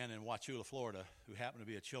a man in Wauchula, Florida, who happened to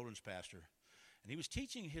be a children's pastor, and he was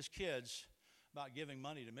teaching his kids about giving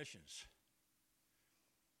money to missions,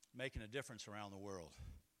 making a difference around the world.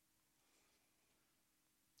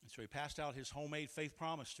 And so he passed out his homemade faith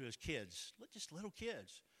promise to his kids, just little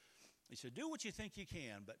kids. He said, do what you think you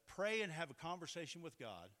can, but pray and have a conversation with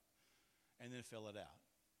God, and then fill it out.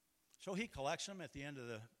 So he collects them at the end of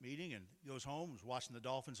the meeting and goes home, was watching the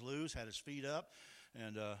Dolphins lose, had his feet up,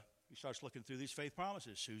 and he starts looking through these faith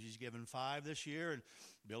promises. Susie's given 5 this year, and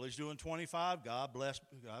Billy's doing 25. God bless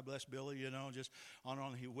Billy, just on and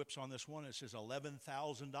on. He whips on this one, and it says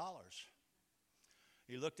 $11,000.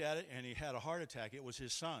 He looked at it, and he had a heart attack. It was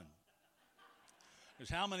his son. Because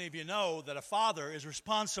how many of you know that a father is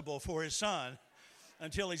responsible for his son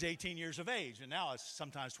until he's 18 years of age? And now it's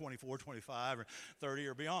sometimes 24, 25, or 30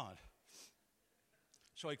 or beyond.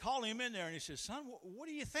 So he called him in there, and he says, son, what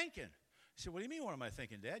are you thinking? He said, what do you mean, what am I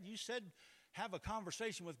thinking, Dad? You said have a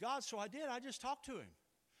conversation with God, so I did. I just talked to him.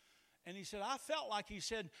 And he said, I felt like he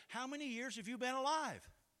said, how many years have you been alive?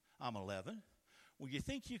 I'm 11. Well, you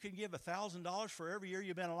think you can give $1,000 for every year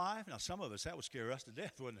you've been alive? Now, some of us, that would scare us to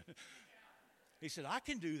death, wouldn't it? He said, I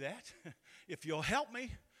can do that. If you'll help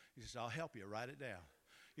me. He says, I'll help you. Write it down.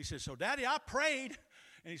 He says, so, Daddy, I prayed.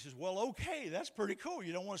 And he says, well, okay, that's pretty cool.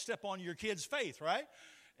 You don't want to step on your kid's faith, right?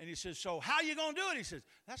 And he says, so how are you going to do it? He says,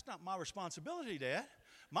 that's not my responsibility, Dad.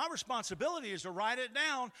 My responsibility is to write it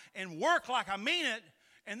down and work like I mean it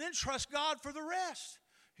and then trust God for the rest.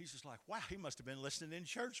 He's just like, wow, he must have been listening in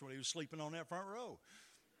church when he was sleeping on that front row.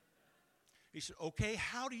 He said, okay,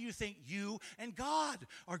 how do you think you and God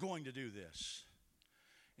are going to do this?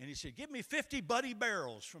 And he said, give me 50 Buddy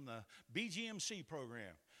barrels from the BGMC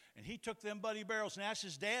program. And he took them Buddy barrels and asked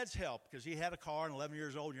his dad's help because he had a car and 11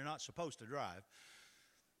 years old, you're not supposed to drive.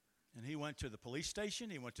 And he went to the police station.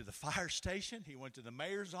 He went to the fire station. He went to the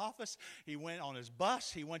mayor's office. He went on his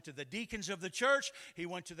bus. He went to the deacons of the church. He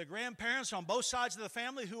went to the grandparents on both sides of the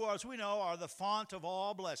family who, as we know, are the font of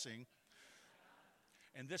all blessing.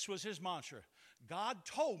 And this was his mantra. God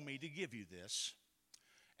told me to give you this,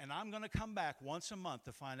 and I'm going to come back once a month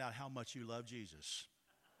to find out how much you love Jesus.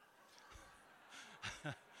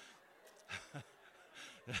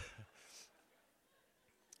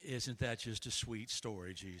 Isn't that just a sweet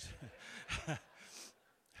story, Jesus?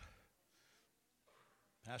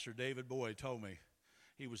 Pastor David Boyd told me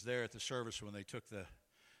he was there at the service when they took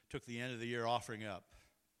the end of the year offering up.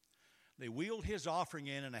 They wheeled his offering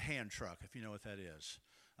in a hand truck, if you know what that is.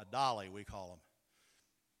 A dolly, we call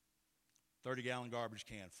them. 30-gallon garbage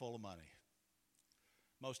can full of money.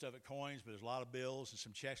 Most of it coins, but there's a lot of bills and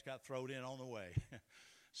some checks got thrown in on the way.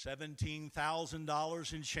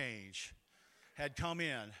 $17,000 in change had come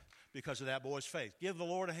in because of that boy's faith. Give the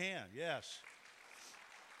Lord a hand, yes.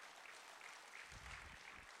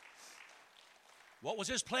 What was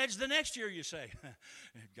his pledge the next year, you say?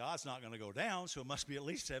 God's not going to go down, so it must be at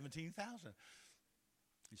least $17,000.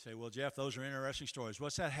 You say, well, Jeff, those are interesting stories.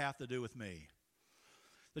 What's that have to do with me?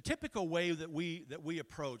 The typical way that we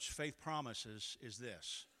approach faith promises is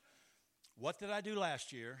this. What did I do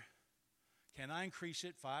last year? Can I increase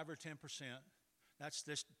it 5 or 10%? That's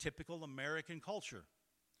this typical American culture.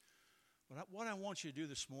 But what I want you to do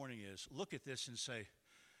this morning is look at this and say,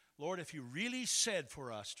 Lord, if you really said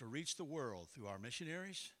for us to reach the world through our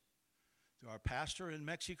missionaries, through our pastor in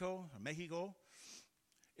Mexico,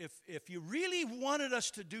 if you really wanted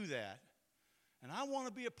us to do that, and I want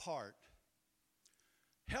to be a part,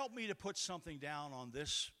 help me to put something down on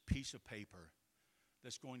this piece of paper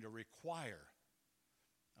that's going to require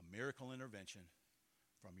a miracle intervention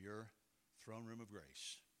from your throne room of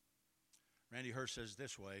grace. Randy Hurst says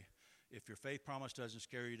this way, if your faith promise doesn't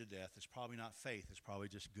scare you to death, it's probably not faith, it's probably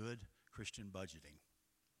just good Christian budgeting.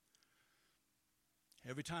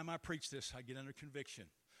 Every time I preach this, I get under conviction.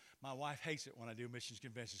 My wife hates it when I do missions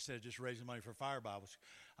conventions. Instead of just raising money for fire Bibles,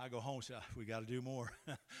 I go home and say, we got to do more.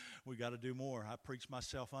 We got to do more. I preach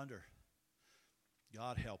myself under.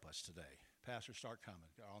 God help us today. Pastor, start coming.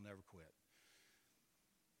 I'll never quit.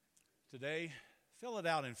 Today, fill it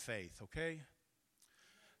out in faith, okay?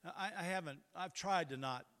 I've tried to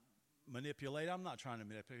not manipulate. I'm not trying to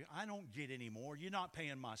manipulate. I don't get any more. You're not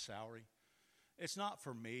paying my salary. It's not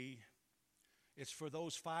for me. It's for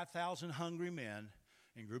those 5,000 hungry men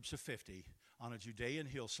in groups of 50 on a Judean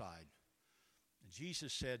hillside. And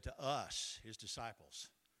Jesus said to us, his disciples,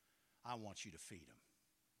 I want you to feed them.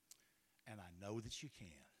 And I know that you can.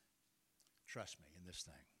 Trust me in this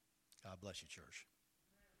thing. God bless you, church.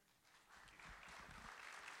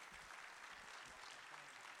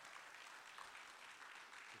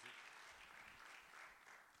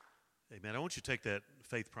 Hey, man, I want you to take that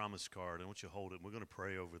faith promise card. I want you to hold it, and we're going to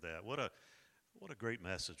pray over that. What a great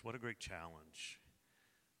message. What a great challenge.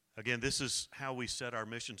 Again, this is how we set our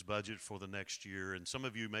missions budget for the next year. And some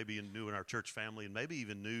of you may be new in our church family and maybe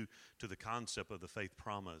even new to the concept of the faith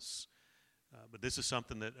promise. But this is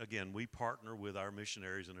something that, again, we partner with our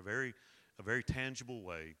missionaries in a very tangible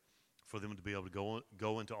way for them to be able to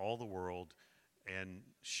go into all the world and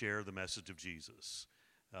share the message of Jesus.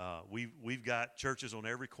 We've got churches on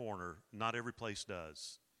every corner. Not every place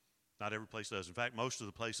does. Not every place does. In fact, most of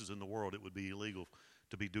the places in the world, it would be illegal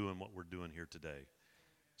to be doing what we're doing here today.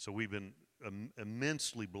 So we've been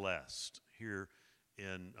immensely blessed here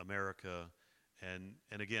in America.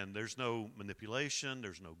 And again, there's no manipulation.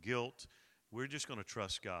 There's no guilt. We're just going to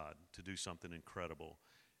trust God to do something incredible.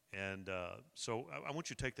 And so I want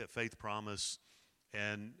you to take that faith promise.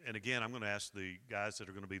 And again, I'm going to ask the guys that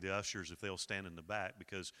are going to be the ushers if they'll stand in the back,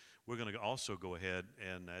 because we're going to also go ahead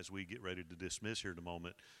and as we get ready to dismiss here in a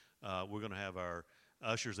moment, we're going to have our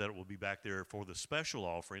ushers that will be back there for the special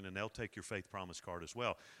offering, and they'll take your faith promise card as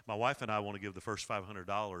well. My wife and I want to give the first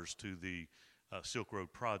 $500 to the Silk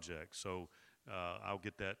Road Project, so I'll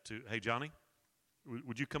get that to. Hey, Johnny,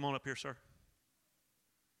 would you come on up here, sir?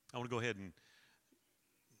 I want to go ahead and.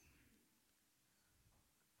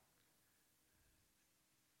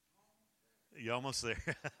 You almost there?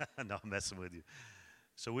 No, I'm messing with you.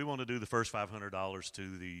 So we want to do the first $500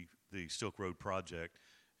 to the Silk Road Project.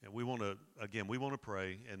 And we want to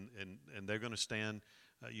pray, and they're going to stand.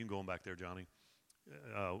 You can go on back there, Johnny.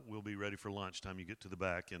 We'll be ready for lunch time you get to the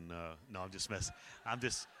back. And no, I'm just messing. I'm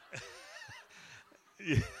just.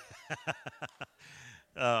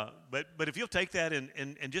 But if you'll take that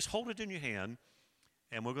and just hold it in your hand,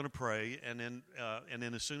 and we're going to pray, and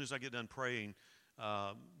then as soon as I get done praying,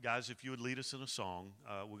 guys, if you would lead us in a song,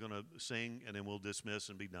 we're going to sing, and then we'll dismiss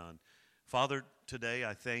and be done. Father, today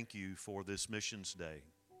I thank you for this missions day.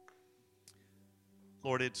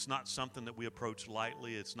 Lord, it's not something that we approach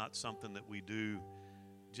lightly. It's not something that we do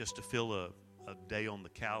just to fill a day on the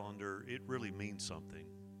calendar. It really means something.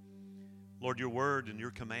 Lord, your word and your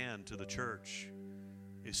command to the church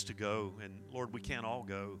is to go. And Lord, we can't all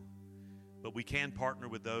go, but we can partner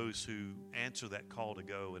with those who answer that call to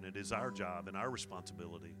go, and it is our job and our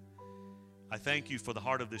responsibility. I thank you for the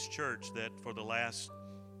heart of this church that for the last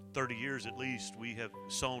 30 years at least, we have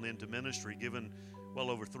sown into ministry, given well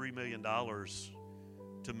over $3 million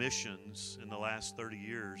to missions in the last 30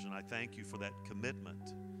 years, and I thank you for that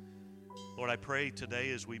commitment. Lord, I pray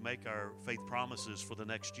today as we make our faith promises for the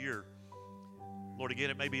next year, Lord,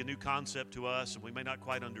 again, it may be a new concept to us, and we may not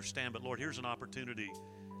quite understand, but Lord, here's an opportunity,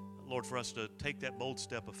 Lord, for us to take that bold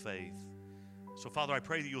step of faith. So, Father, I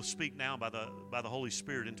pray that you'll speak now by the Holy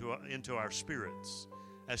Spirit into our spirits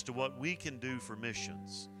as to what we can do for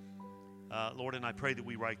missions. Lord, and I pray that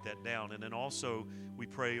we write that down. And then also we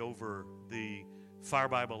pray over the Fire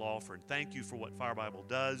Bible offering. Thank you for what Fire Bible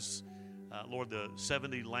does. Lord, the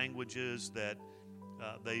 70 languages that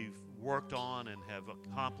they've worked on and have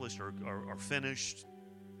accomplished or are finished,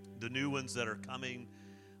 the new ones that are coming.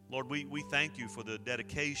 Lord, we thank you for the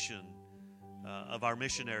dedication of our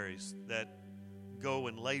missionaries that go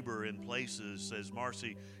and labor in places, as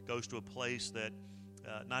Marcy goes to a place that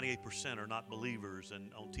 98% are not believers,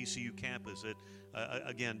 and on TCU campus,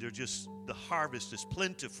 again, the harvest is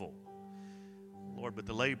plentiful, Lord, but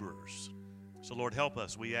the laborers. So, Lord, help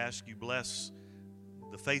us. We ask you, bless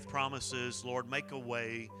the faith promises. Lord, make a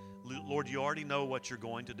way. Lord, you already know what you're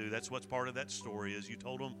going to do. That's what's part of that story is you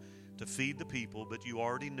told them to feed the people, but you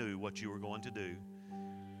already knew what you were going to do.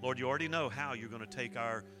 Lord, you already know how you're going to take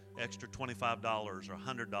our extra $25 or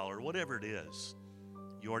 $100, whatever it is.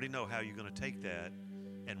 You already know how you're going to take that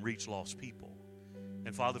and reach lost people.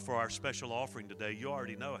 And Father, for our special offering today, you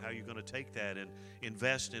already know how you're going to take that and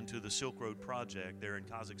invest into the Silk Road Project there in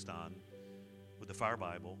Kazakhstan with the Fire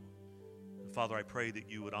Bible. And Father, I pray that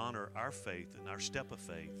you would honor our faith and our step of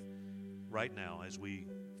faith right now as we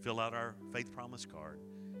fill out our faith promise card.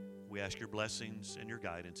 We ask your blessings and your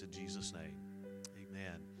guidance in Jesus' name.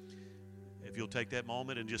 Amen. If you'll take that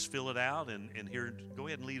moment and just fill it out and here, go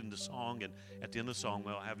ahead and lead into song. And at the end of the song,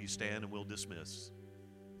 we'll have you stand and we'll dismiss.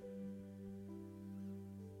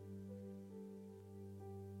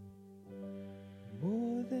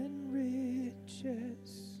 More than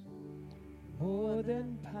riches, more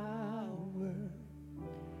than power,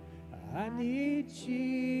 I need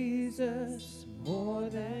Jesus more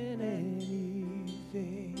than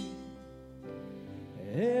anything.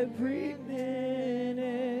 Every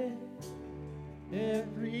minute,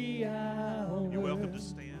 every hour. You're welcome to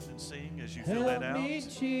stand and sing as you fill that out. Help me,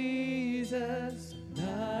 Jesus, I'm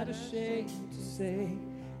not ashamed to say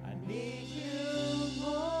I need you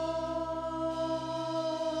more.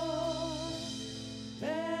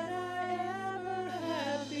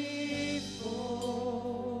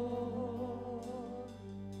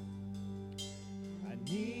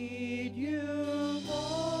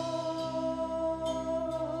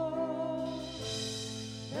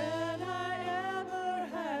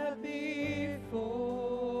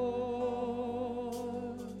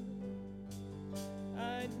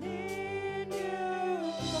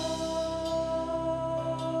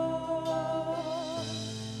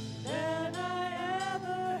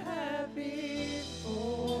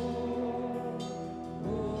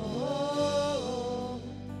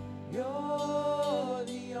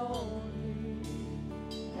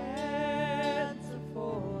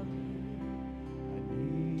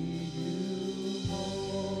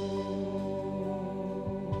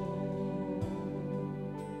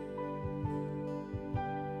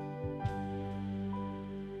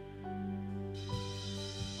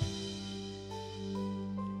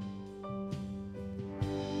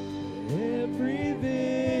 Every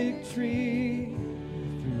victory,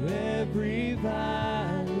 through every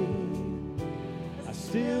valley, I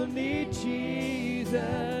still need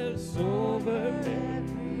Jesus over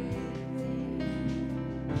everything.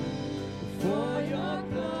 For your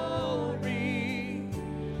glory,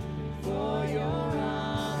 for your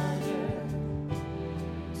honor,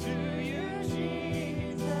 to you,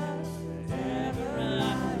 Jesus, ever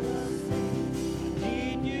I will sing. I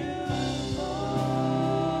need you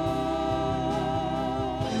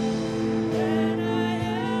than I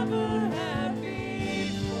ever have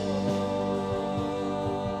before.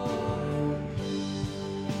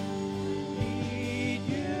 Need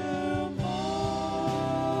you more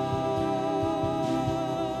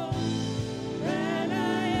than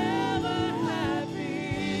I ever have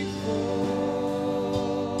before.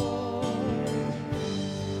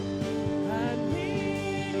 I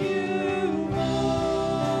need you more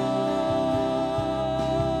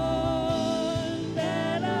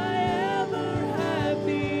than I ever have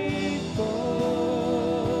before.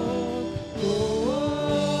 Oh,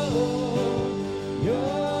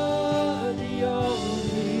 you're the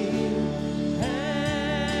only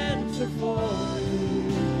answer for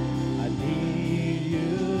me. I need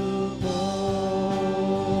you more.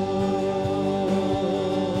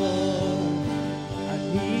 I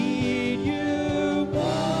need you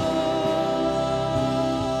more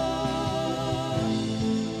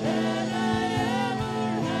than I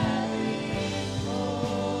ever have before.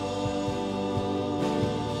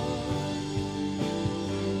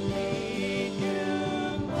 Need you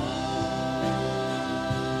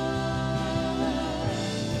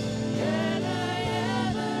than I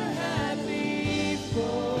ever had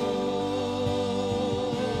before.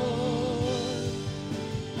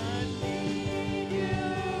 I need you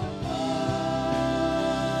more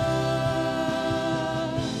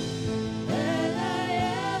than I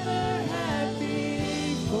ever had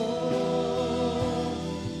before.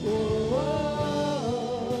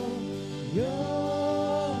 Oh,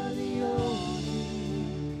 you're the only.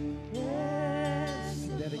 Yes,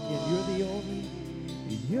 sing that again. You're the only.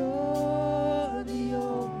 You're the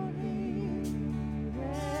only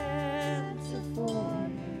answer for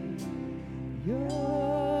me. You're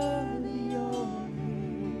the only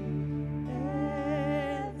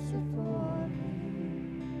answer for me.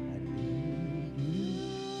 I need you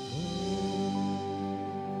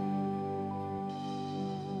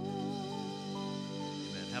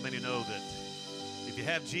Amen. How many know that if you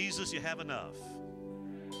have Jesus, you have enough?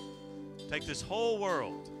 Take this whole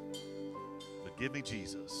world, but give me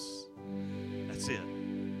Jesus. That's it.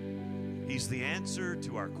 He's the answer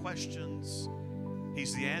to our questions.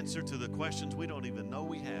 He's the answer to the questions we don't even know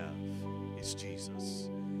we have Praise Jesus.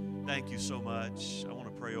 Thank you so much. I want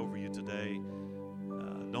to pray over you today.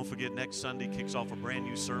 Don't forget, next Sunday kicks off a brand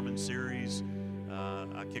new sermon series.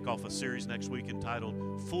 I kick off a series next week entitled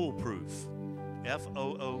Foolproof.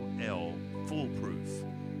 Fool, Foolproof.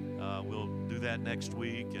 We'll do that next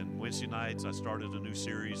week. And Wednesday nights, I started a new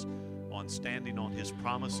series on standing on His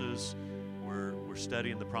promises. We're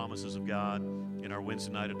studying the promises of God in our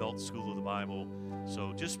Wednesday night adult school of the Bible.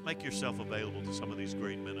 So just make yourself available to some of these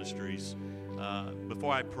great ministries.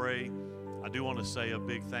 Before I pray, I do want to say a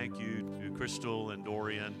big thank you to Crystal and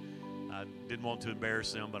Dorian. I didn't want to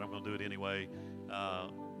embarrass them, but I'm going to do it anyway.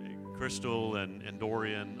 Crystal and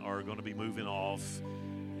Dorian are going to be moving off.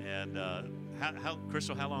 And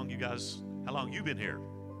Crystal, how long you been here?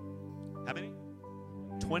 How many?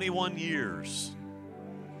 21 years.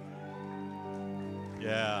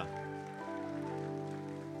 Yeah.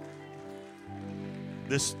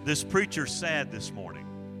 This preacher's sad this morning.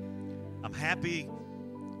 I'm happy,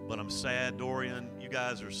 but I'm sad. Dorian, you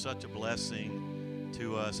guys are such a blessing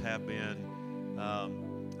to us, have been.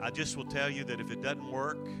 I just will tell you that if it doesn't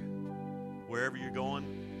work, wherever you're going,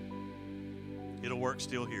 it'll work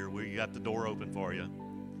still here. We got the door open for you.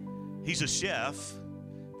 He's a chef.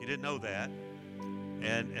 You didn't know that.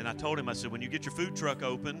 And I told him, I said, when you get your food truck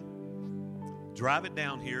open, drive it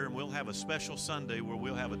down here, and we'll have a special Sunday where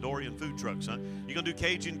we'll have a Dorian food truck, son. You going to do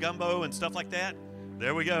Cajun gumbo and stuff like that?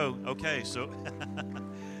 There we go. Okay, so,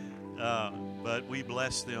 but we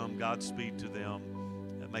bless them. Godspeed to them.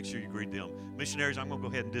 Make sure you greet them. Missionaries, I'm going to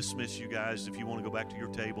go ahead and dismiss you guys if you want to go back to your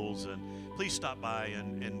tables. And please stop by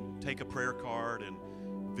and take a prayer card and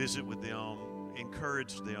visit with them,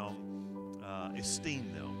 encourage them,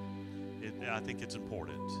 esteem them. I think it's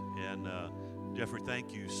important. And Jeffrey,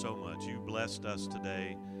 thank you so much. You blessed us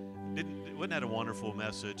today. Wasn't that a wonderful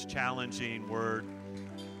message? Challenging word.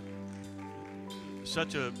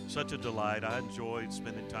 Such a delight. I enjoyed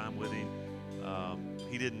spending time with him.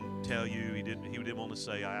 He didn't tell you. He didn't want to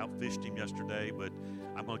say I outfished him yesterday, but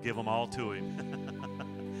I'm going to give them all to him.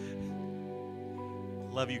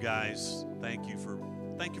 Love you guys. Thank you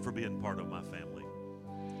for being part of my family.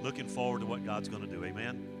 Looking forward to what God's going to do.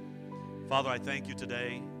 Amen. Father, I thank you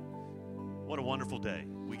today. What a wonderful day.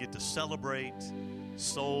 We get to celebrate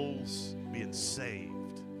souls being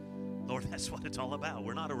saved. Lord, that's what it's all about.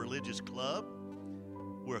 We're not a religious club.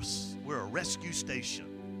 We're a rescue station.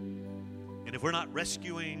 And if we're not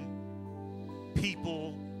rescuing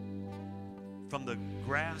people from the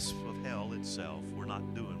grasp of hell itself, we're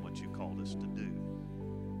not doing what you called us to do.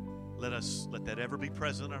 Let that ever be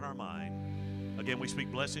present in our mind. Again, we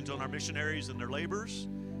speak blessings on our missionaries and their labors.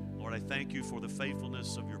 Lord, I thank you for the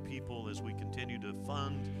faithfulness of your people as we continue to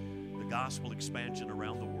fund the gospel expansion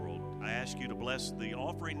around the world. I ask you to bless the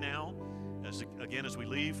offering now, as we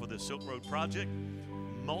leave for the Silk Road Project.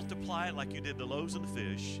 Multiply it like you did the loaves and the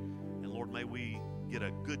fish. And Lord, may we get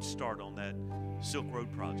a good start on that Silk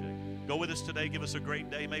Road Project. Go with us today. Give us a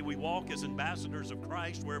great day. May we walk as ambassadors of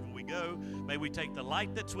Christ wherever we go. May we take the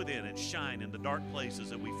light that's within and shine in the dark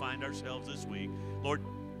places that we find ourselves this week. Lord,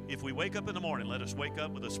 if we wake up in the morning, let us wake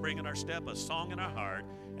up with a spring in our step, a song in our heart,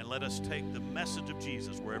 and let us take the message of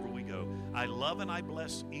Jesus wherever we go. I love and I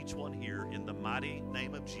bless each one here in the mighty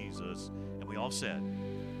name of Jesus. And we all said,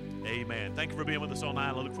 amen. Thank you for being with us all night.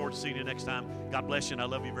 I look forward to seeing you next time. God bless you, and I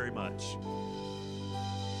love you very much.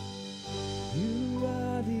 You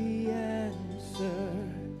are the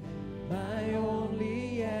answer, my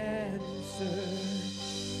only answer.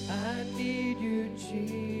 I need you,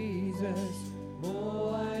 Jesus, more